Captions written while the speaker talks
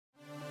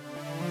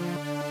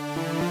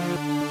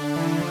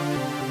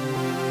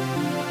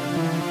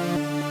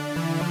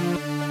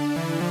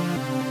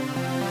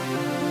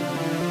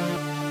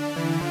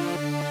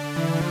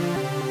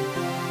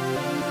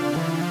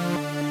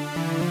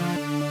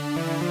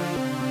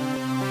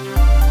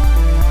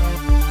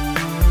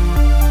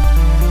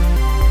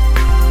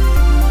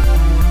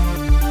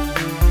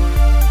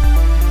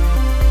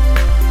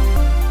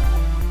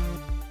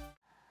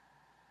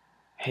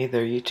Hey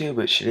there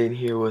YouTube, it's Shadane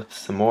here with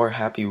some more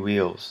Happy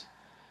Wheels.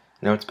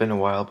 Now it's been a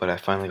while, but I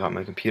finally got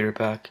my computer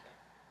back,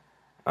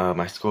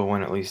 my school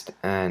one at least,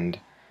 and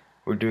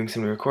we're doing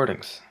some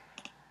recordings.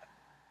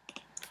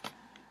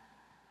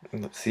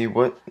 Let's see,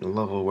 what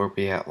level were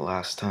we at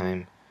last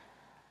time?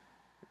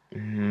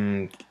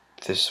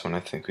 This one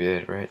I think we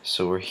did, right?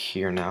 So we're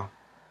here now.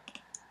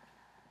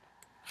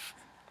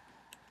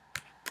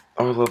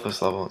 Oh, I love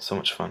this level, it's so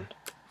much fun.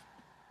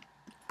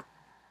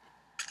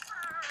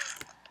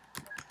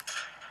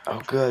 Oh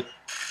good.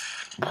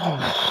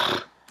 Whoa.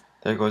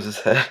 There goes his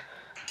head.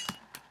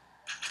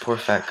 Poor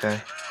fat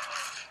guy.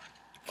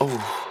 Oh,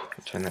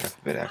 I'll turn that up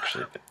a bit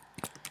actually.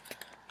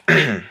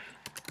 But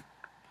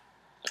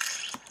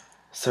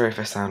sorry if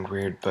I sound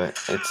weird, but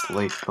it's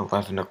late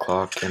 11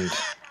 o'clock and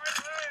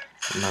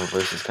my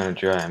voice is kind of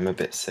dry. I'm a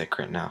bit sick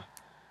right now.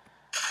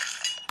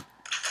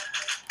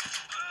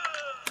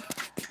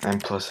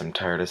 And plus I'm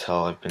tired as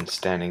hell. I've been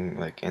standing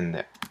like in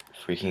the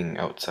freaking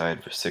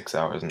outside for 6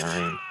 hours in the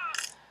rain.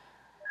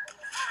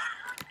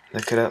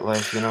 The cadet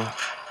life, you know?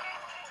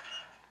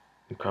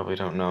 You probably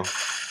don't know.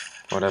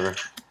 Whatever.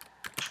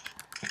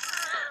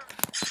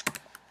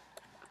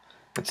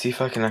 Let's see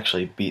if I can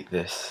actually beat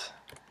this.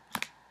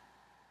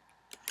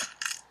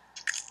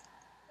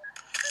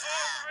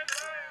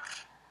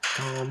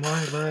 Oh,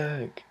 my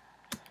leg.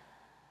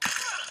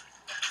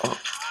 Oh,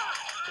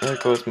 there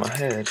goes my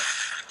head.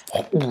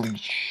 Holy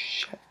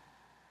shit.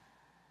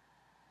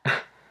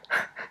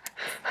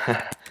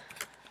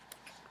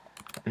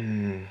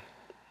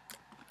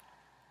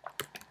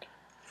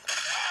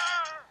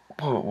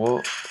 Whoa,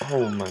 whoa,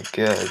 oh my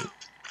god.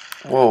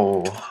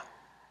 Whoa.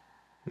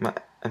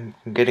 I'm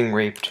getting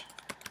raped.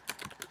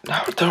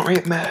 No, don't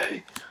rape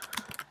me!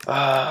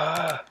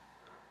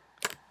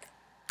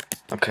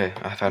 Okay,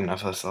 I've had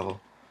enough of this level.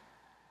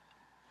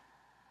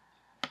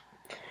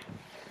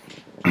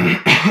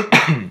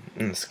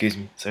 Excuse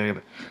me,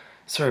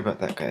 sorry about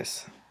that,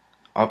 guys.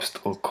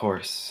 Obstacle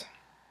course.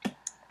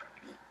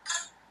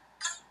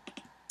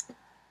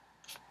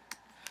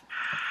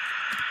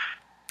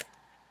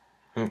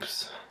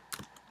 Oops.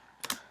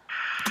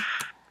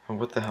 Oh,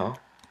 what the hell?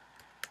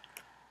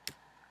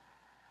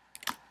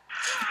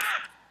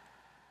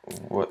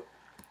 What?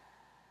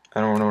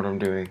 I don't know what I'm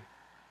doing.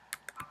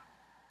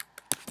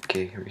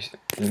 Okay,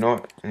 you know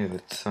what? Hey,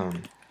 let's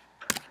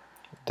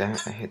damn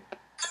it, I hit.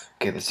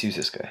 Okay, let's use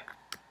this guy.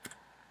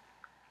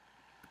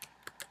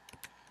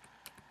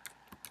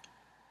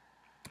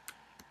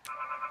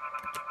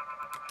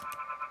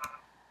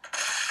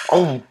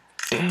 Oh,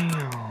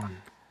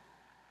 damn.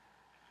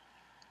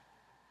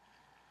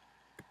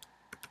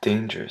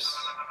 Dangerous.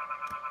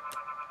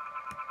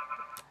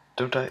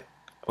 Don't die.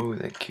 Oh,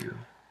 thank you.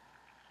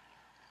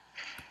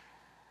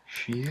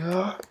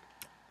 Shia.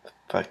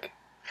 Fuck.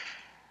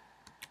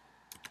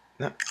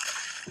 No.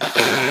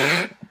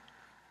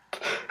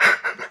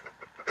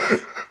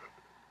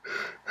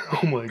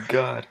 Oh my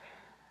god.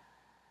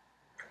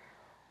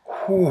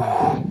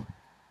 Whew.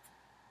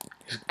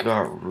 Just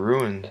got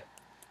ruined.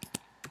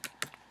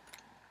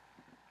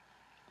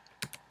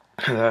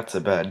 That's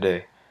a bad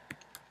day.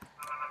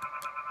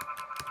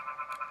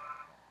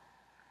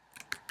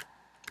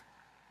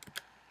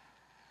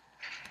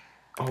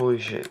 Holy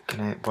shit,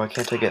 why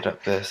can't I get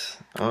up this?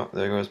 Oh,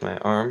 there goes my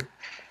arm.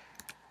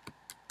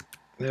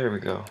 There we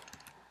go.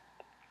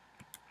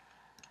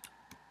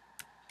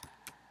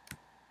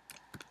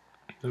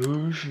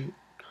 Oh shit.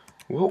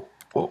 Whoa,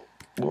 whoa,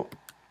 whoa.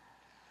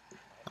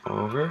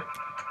 Over.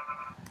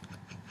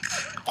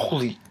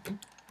 Holy,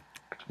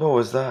 what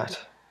was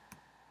that?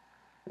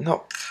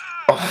 No.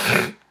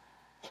 Oh.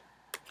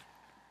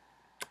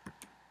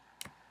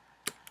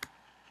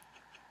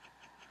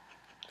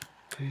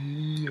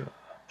 Yeah.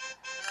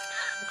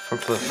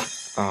 Front flip.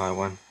 Oh, I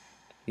won.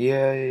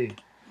 Yay.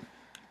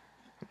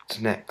 What's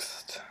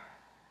next?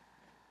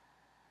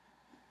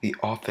 The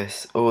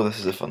office. Oh, this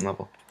is a fun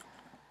level.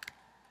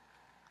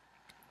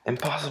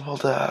 Impossible,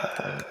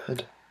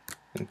 Dad.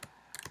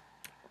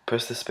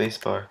 Press the space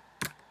bar.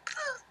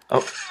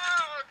 Oh,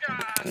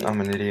 I'm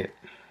an idiot.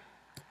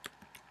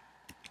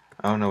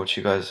 I don't know what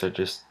you guys are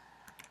just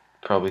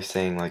probably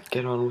saying, like,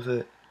 get on with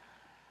it.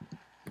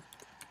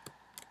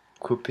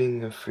 Quit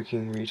being a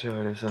freaking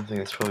retard or something.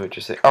 That's probably what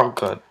you're saying. Oh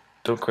god,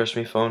 don't crush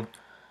me, phone.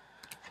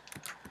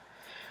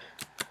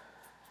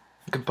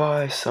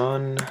 Goodbye,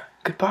 son.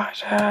 Goodbye,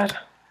 Dad.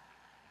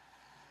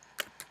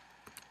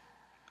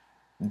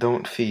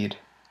 Don't feed.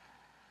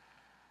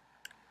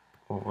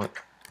 Oh, what?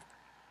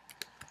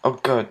 Oh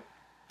god.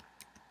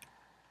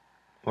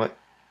 What?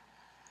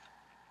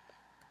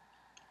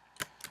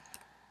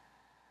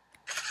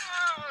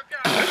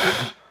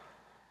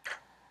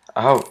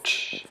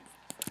 Ouch.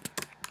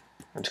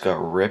 I just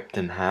got ripped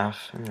in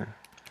half. Yeah.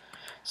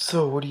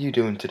 So, what are you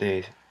doing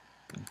today,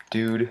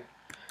 dude?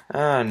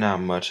 Not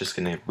much. Just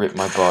gonna rip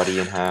my body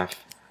in half.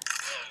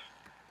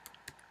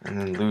 And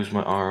then lose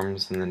my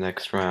arms in the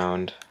next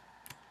round.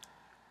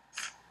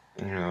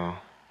 You know.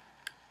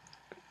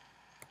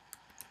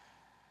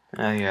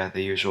 Yeah,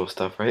 the usual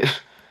stuff,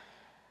 right?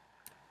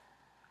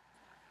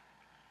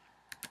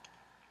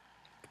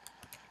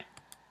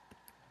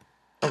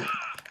 Oh,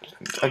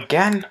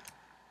 again?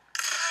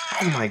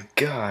 Oh my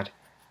god.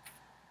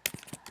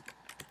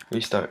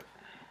 Restart.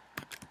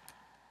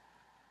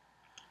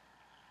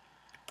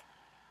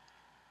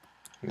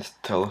 This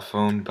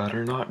telephone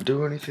better not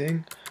do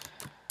anything.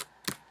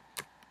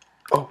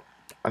 Oh,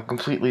 I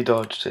completely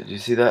dodged it. Did you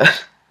see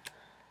that?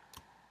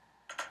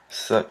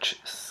 Such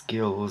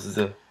skills.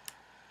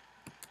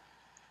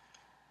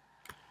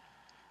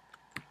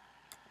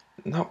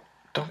 No,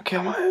 don't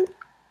kill my...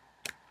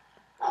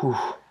 Whew.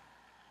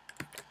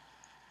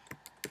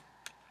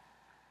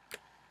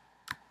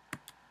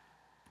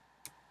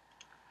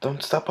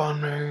 Don't step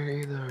on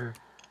me either.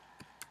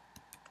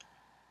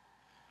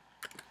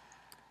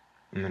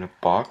 I'm in a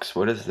box?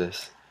 What is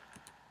this?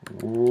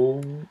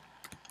 Whoa.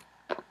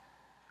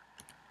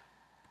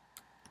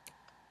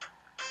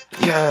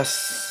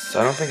 Yes!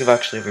 I don't think I've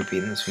actually ever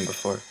beaten this one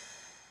before.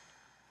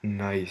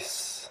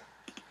 Nice.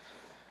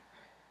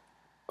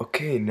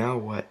 Okay, now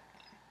what?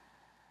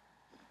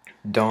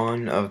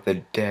 Dawn of the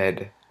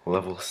Dead,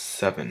 level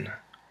 7.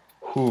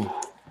 Whew.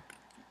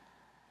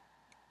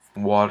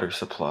 Water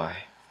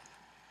supply.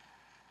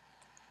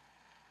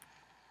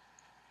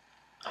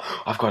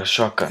 I've got a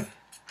shotgun.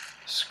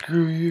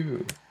 Screw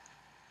you.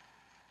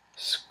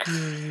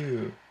 Screw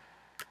you.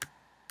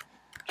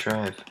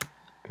 Drive.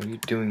 What are you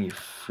doing, you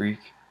freak?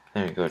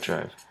 There you go,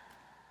 drive.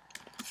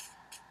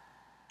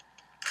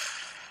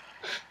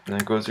 And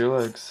there goes your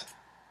legs.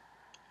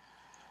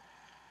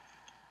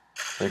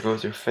 There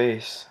goes your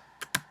face.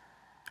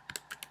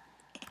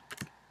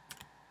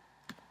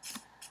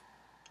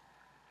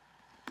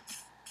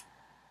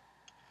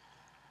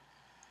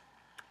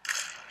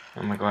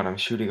 Oh my god, I'm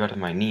shooting out of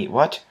my knee.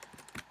 What?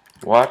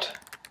 What?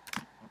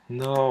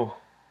 No.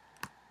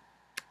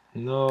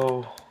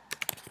 No.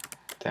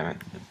 Damn it.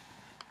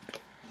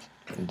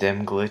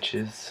 Dem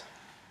glitches.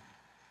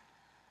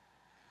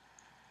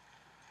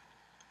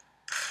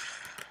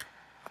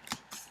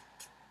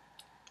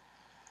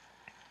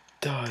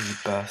 Duh, you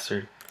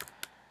bastard.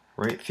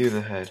 Right through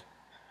the head.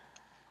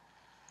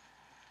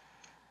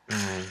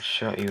 And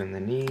shot you in the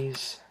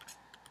knees.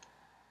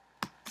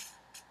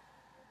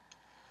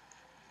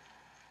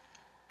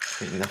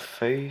 Right in the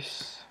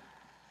face.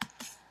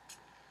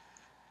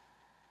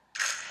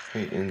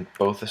 Right in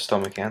both the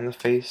stomach and the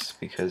face,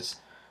 because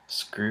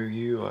screw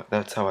you,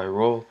 that's how I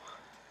roll.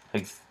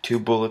 Like 2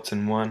 bullets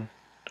in one.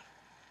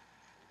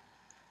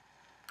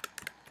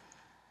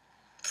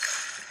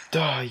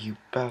 Duh, you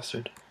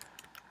bastard.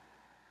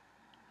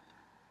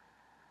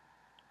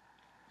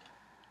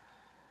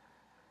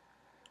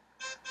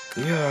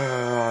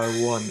 Yeah,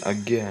 I won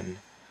again.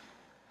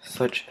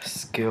 Such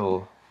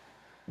skill.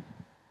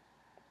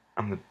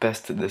 I'm the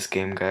best at this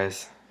game,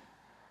 guys.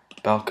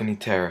 Balcony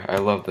Terror. I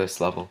love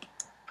this level.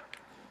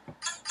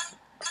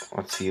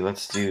 Let's see,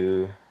 let's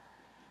do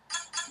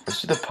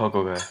the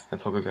Pogo guy. The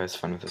Pogo guy's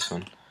fun with this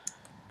one.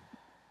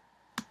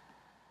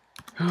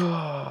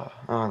 Oh,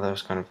 that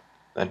was kind of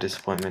a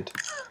disappointment.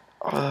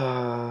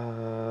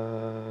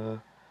 Oh,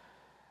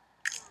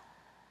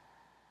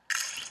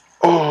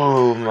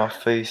 my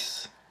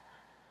face.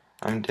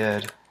 I'm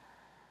dead.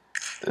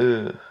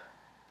 Ugh.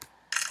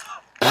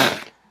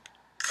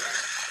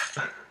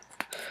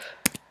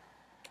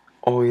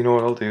 Oh, you know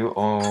what I'll do?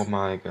 Oh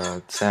my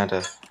god.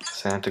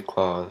 Santa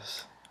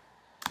Claus.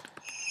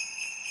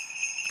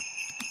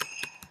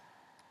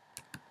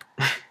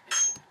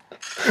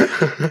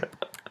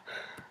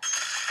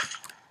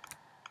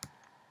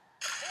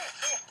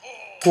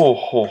 Ho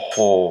ho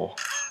ho.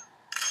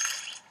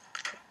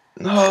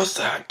 No,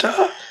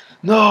 Santa!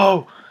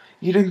 No!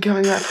 You didn't give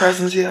me my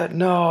presents yet.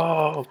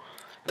 No!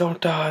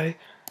 Don't die.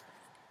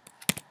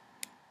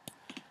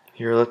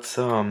 Here, let's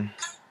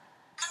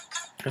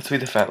be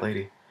the fat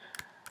lady.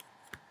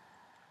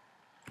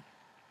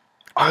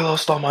 I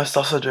lost all my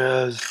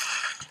sausages.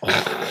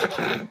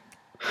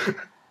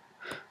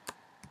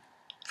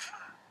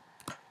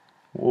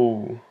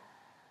 Whoa.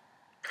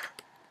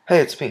 Hey,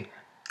 it's me.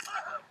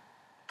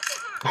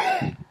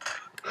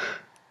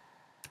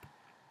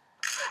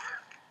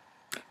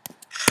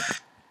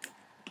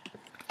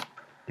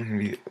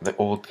 The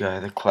old guy,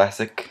 the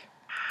classic.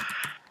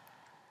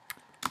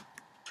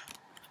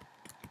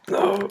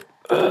 No,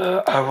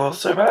 I will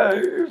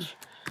survive.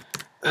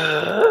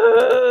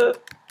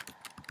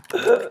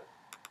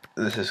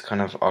 This is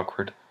kind of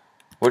awkward.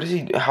 What is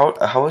he?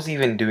 How is he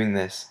even doing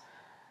this?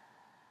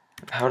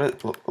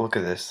 Look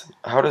at this?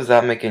 How does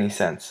that make any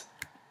sense?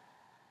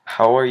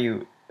 How are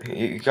you?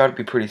 You gotta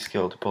be pretty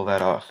skilled to pull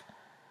that off.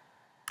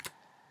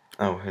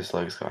 Oh, his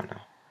leg's gone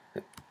now.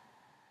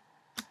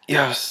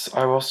 Yes,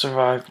 I will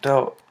survive.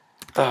 No,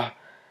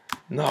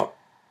 no.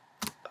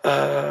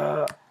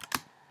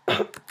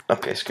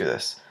 Okay, screw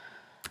this.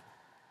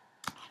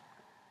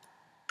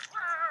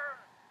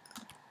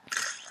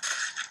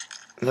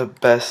 The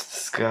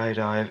best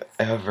skydive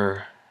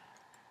ever.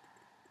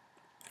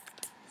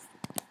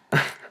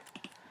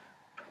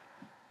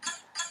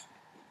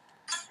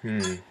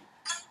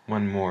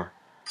 One more.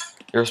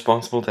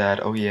 Irresponsible dad,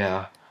 oh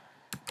yeah.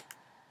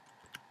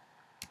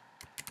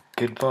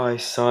 Goodbye,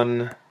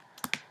 son.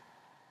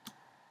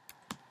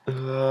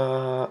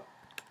 Oh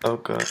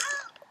god.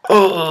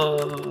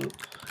 Oh!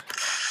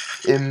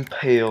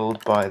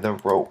 Impaled by the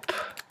rope.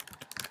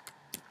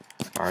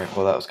 Alright,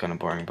 well that was kind of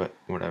boring, but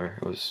whatever.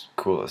 It was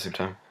cool at the same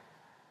time.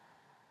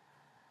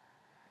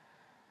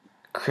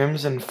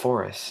 Crimson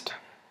Forest.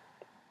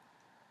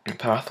 The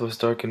path was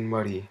dark and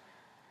muddy,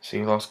 so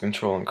you lost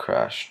control and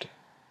crashed.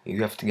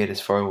 You have to get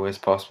as far away as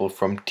possible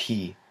from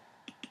T.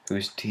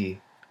 Who's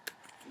T?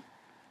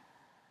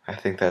 I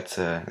think that's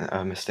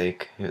a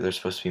mistake. There's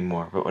supposed to be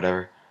more, but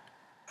whatever.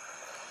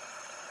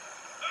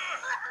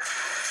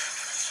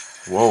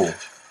 Whoa.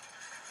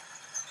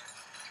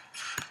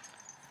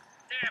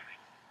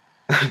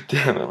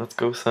 Damn it, let's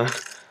go, son.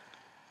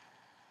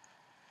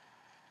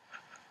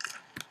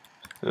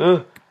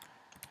 Whoa.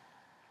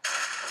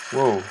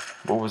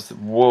 What was the,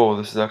 whoa,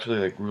 this is actually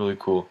like really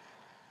cool.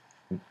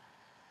 I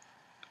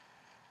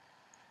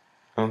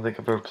don't think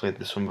I've ever played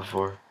this one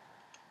before.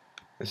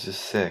 This is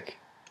sick.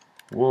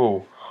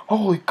 Whoa.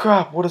 Holy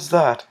crap, what is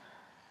that?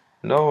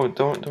 No,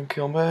 don't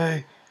kill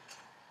me.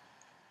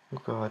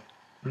 Oh god.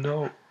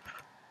 No.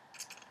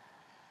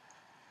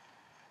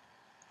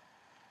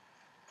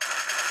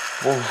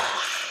 Whoa.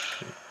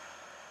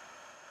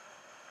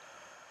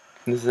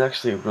 This is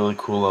actually a really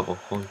cool level.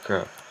 Holy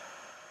crap.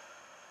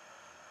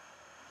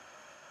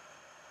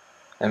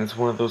 And it's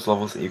one of those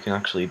levels that you can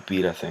actually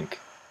beat, I think.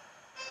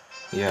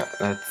 Yeah,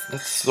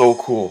 that's so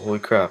cool. Holy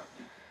crap.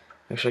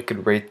 I wish I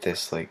could rate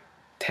this like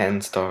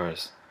 10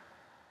 stars.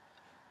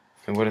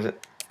 And what is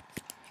it?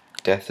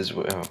 Death is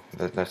oh,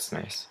 that's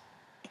nice.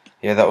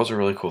 Yeah, that was a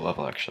really cool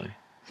level actually.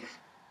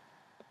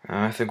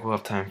 I think we'll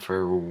have time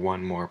for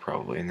one more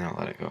probably, and then I'll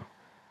let it go.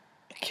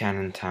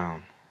 Cannon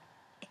Town.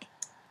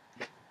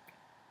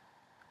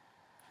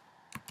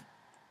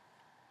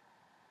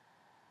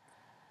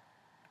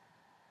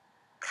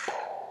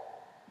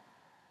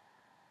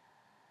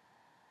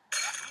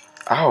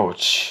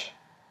 Ouch!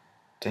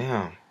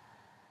 Damn.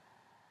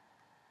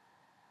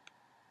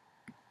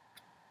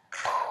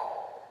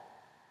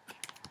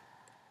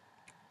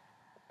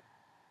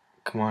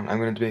 Come on, I'm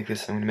gonna make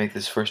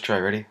this first try.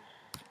 Ready?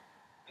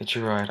 Hitch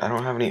your ride. I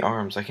don't have any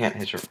arms. I can't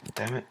hitch your.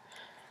 Damn it.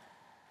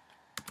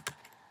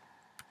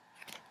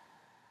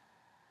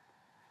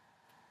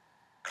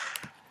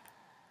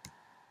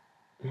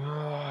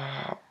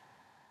 Ah.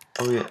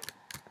 Oh yeah.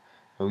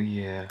 Oh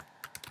yeah.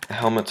 The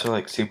helmets are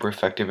like super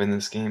effective in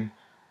this game.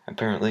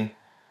 Apparently.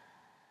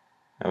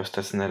 I was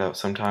testing that out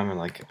sometime and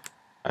like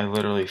I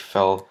literally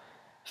fell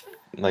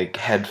like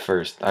head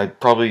first. I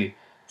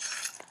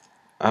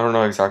don't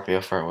know exactly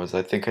how far it was.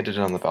 I think I did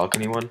it on the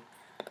balcony one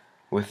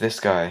with this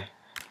guy,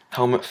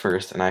 helmet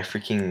first, and I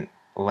freaking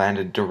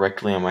landed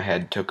directly on my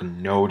head, took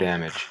no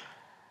damage.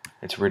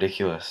 It's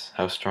ridiculous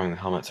how strong the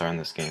helmets are in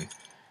this game.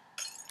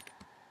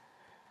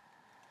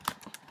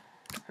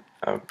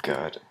 Oh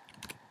god.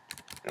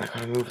 I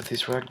gotta move with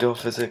these ragdoll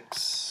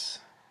physics.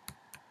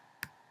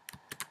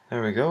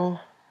 There we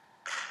go.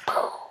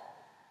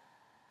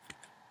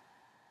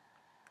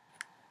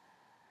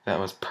 That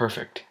was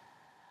perfect.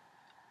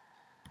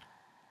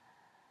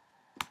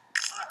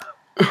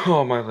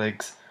 Oh, my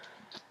legs.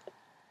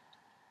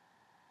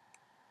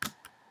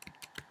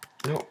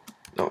 No,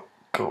 no,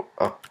 go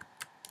up.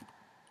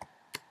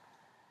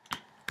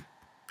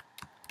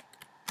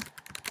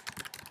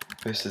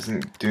 This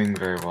isn't doing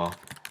very well.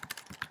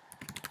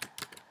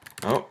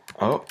 Oh,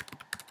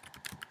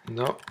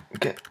 no,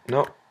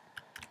 no.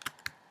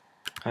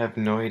 I have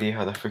no idea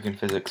how the freaking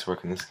physics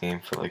work in this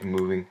game for like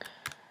moving.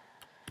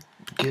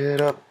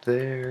 Get up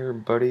there,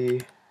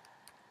 buddy.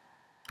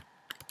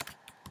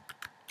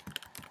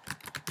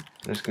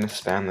 I'm just gonna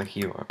spam the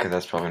key. Okay,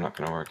 that's probably not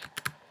gonna work.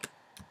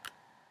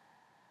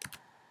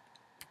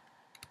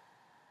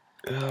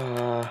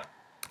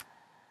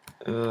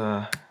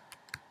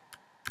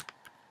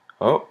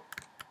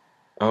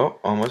 Oh,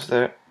 almost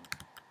there.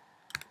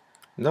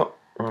 Nope,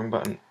 wrong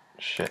button.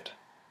 Shit.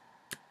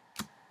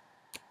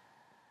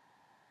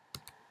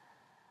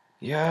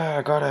 Yeah,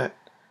 I got it.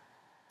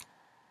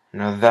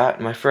 Now that,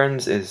 my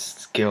friends, is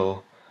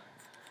skill.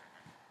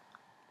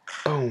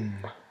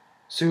 Boom.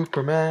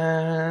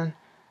 Superman.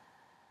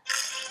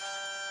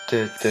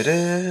 Da da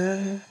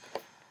da.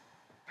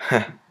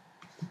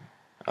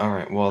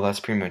 Alright, well,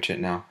 that's pretty much it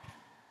now.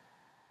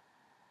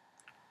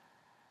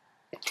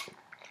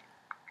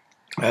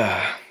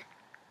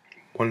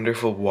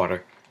 Wonderful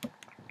water.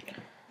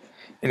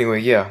 Anyway,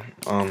 yeah,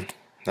 that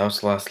was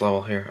the last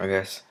level here, I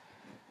guess.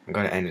 I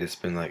gotta end it. It's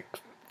been like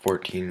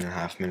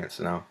 14.5 minutes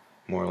now,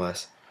 more or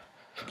less.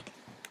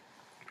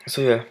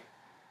 So yeah,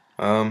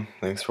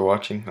 thanks for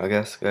watching, I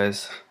guess,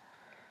 guys.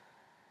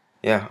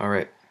 Yeah,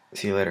 alright.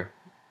 See you later.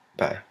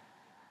 Bye.